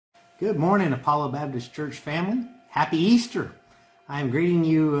Good morning, Apollo Baptist Church family. Happy Easter. I am greeting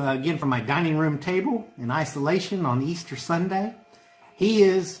you again from my dining room table in isolation on Easter Sunday. He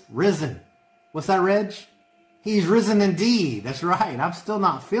is risen. What's that, Reg? He's risen indeed. That's right. I'm still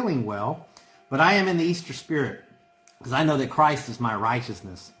not feeling well, but I am in the Easter spirit because I know that Christ is my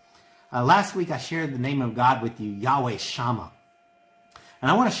righteousness. Last week I shared the name of God with you, Yahweh Shammah.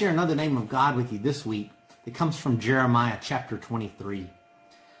 And I want to share another name of God with you this week that comes from Jeremiah chapter 23.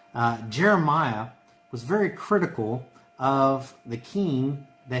 Jeremiah was very critical of the king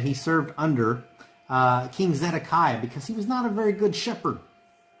that he served under, King Zedekiah, because he was not a very good shepherd.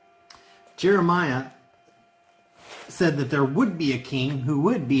 Jeremiah said that there would be a king who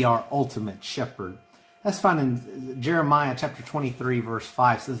would be our ultimate shepherd. That's found in Jeremiah chapter 23, verse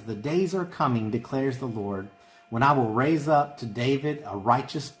 5. Says, "The days are coming, declares the Lord, when I will raise up to David a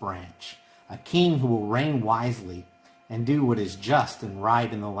righteous branch, a king who will reign wisely and do what is just and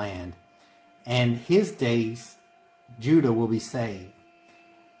right in the land. And his days, Judah will be saved,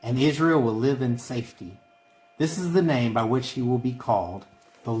 and Israel will live in safety. This is the name by which he will be called,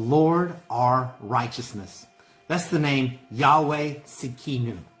 the Lord our righteousness." That's the name Yahweh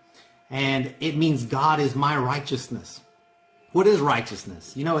Tsidkenu. And it means God is my righteousness. What is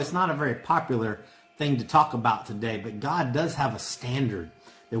righteousness? You know, it's not a very popular thing to talk about today, but God does have a standard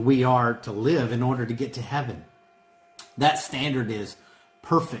that we are to live in order to get to heaven. That standard is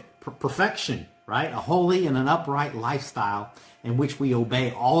perfection, right? A holy and an upright lifestyle in which we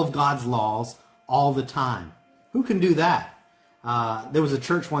obey all of God's laws all the time. Who can do that? There was a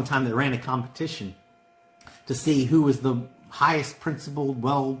church one time that ran a competition to see who was the highest principled,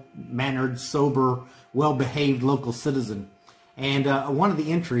 well-mannered, sober, well-behaved local citizen. And one of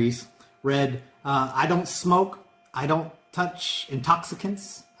the entries read, I don't smoke, I don't touch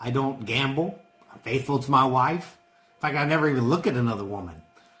intoxicants, I don't gamble, I'm faithful to my wife. In fact, I never even look at another woman.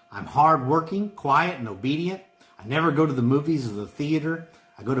 I'm hardworking, quiet, and obedient. I never go to the movies or the theater.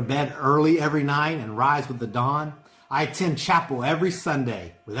 I go to bed early every night and rise with the dawn. I attend chapel every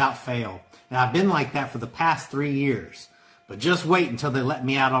Sunday without fail. And I've been like that for the past 3 years. But just wait until they let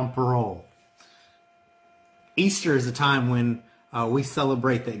me out on parole. Easter is a time when we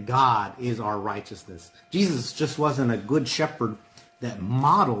celebrate that God is our righteousness. Jesus just wasn't a good shepherd that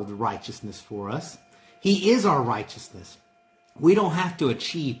modeled righteousness for us. He is our righteousness. We don't have to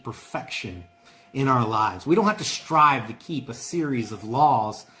achieve perfection in our lives. We don't have to strive to keep a series of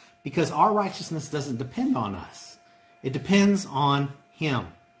laws because our righteousness doesn't depend on us. It depends on Him.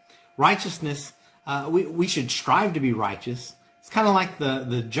 Righteousness, we should strive to be righteous. It's kind of like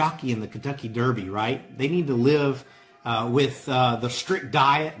the jockey in the Kentucky Derby, right? They need to live with the strict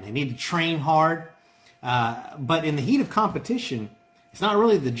diet, and they need to train hard. But in the heat of competition, it's not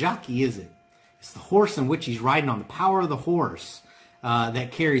really the jockey, is it? It's the horse in which he's riding on, the power of the horse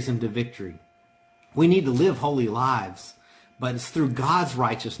that carries him to victory. We need to live holy lives, but it's through God's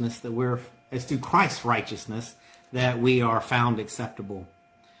righteousness it's through Christ's righteousness that we are found acceptable.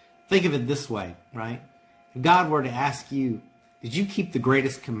 Think of it this way, right? If God were to ask you, did you keep the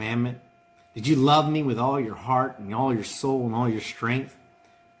greatest commandment? Did you love me with all your heart and all your soul and all your strength?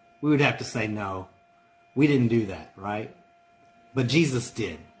 We would have to say no. We didn't do that, right? But Jesus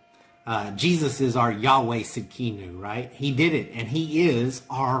did. Jesus is our Yahweh Tsidkenu, right? He did it, and He is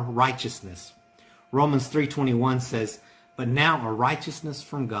our righteousness. Romans 3:21 says, "But now a righteousness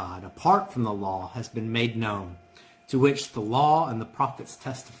from God, apart from the law, has been made known, to which the law and the prophets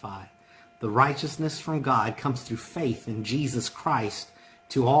testify. The righteousness from God comes through faith in Jesus Christ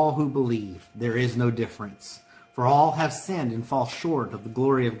to all who believe. There is no difference. For all have sinned and fall short of the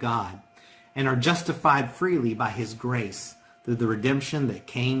glory of God, and are justified freely by His grace, through the redemption that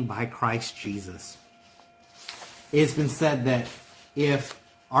came by Christ Jesus." It's been said that if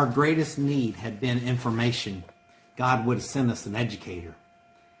our greatest need had been information, God would have sent us an educator.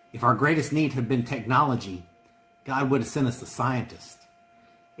 If our greatest need had been technology, God would have sent us a scientist.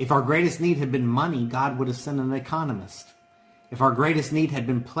 If our greatest need had been money, God would have sent an economist. If our greatest need had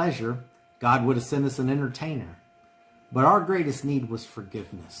been pleasure, God would have sent us an entertainer. But our greatest need was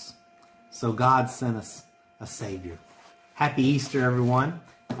forgiveness. So God sent us a Savior. Happy Easter, everyone.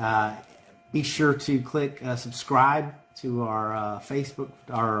 Be sure to click subscribe to our our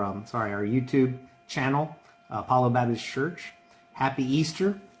YouTube channel, Apollo Baptist Church. Happy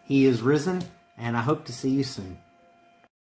Easter. He is risen, and I hope to see you soon.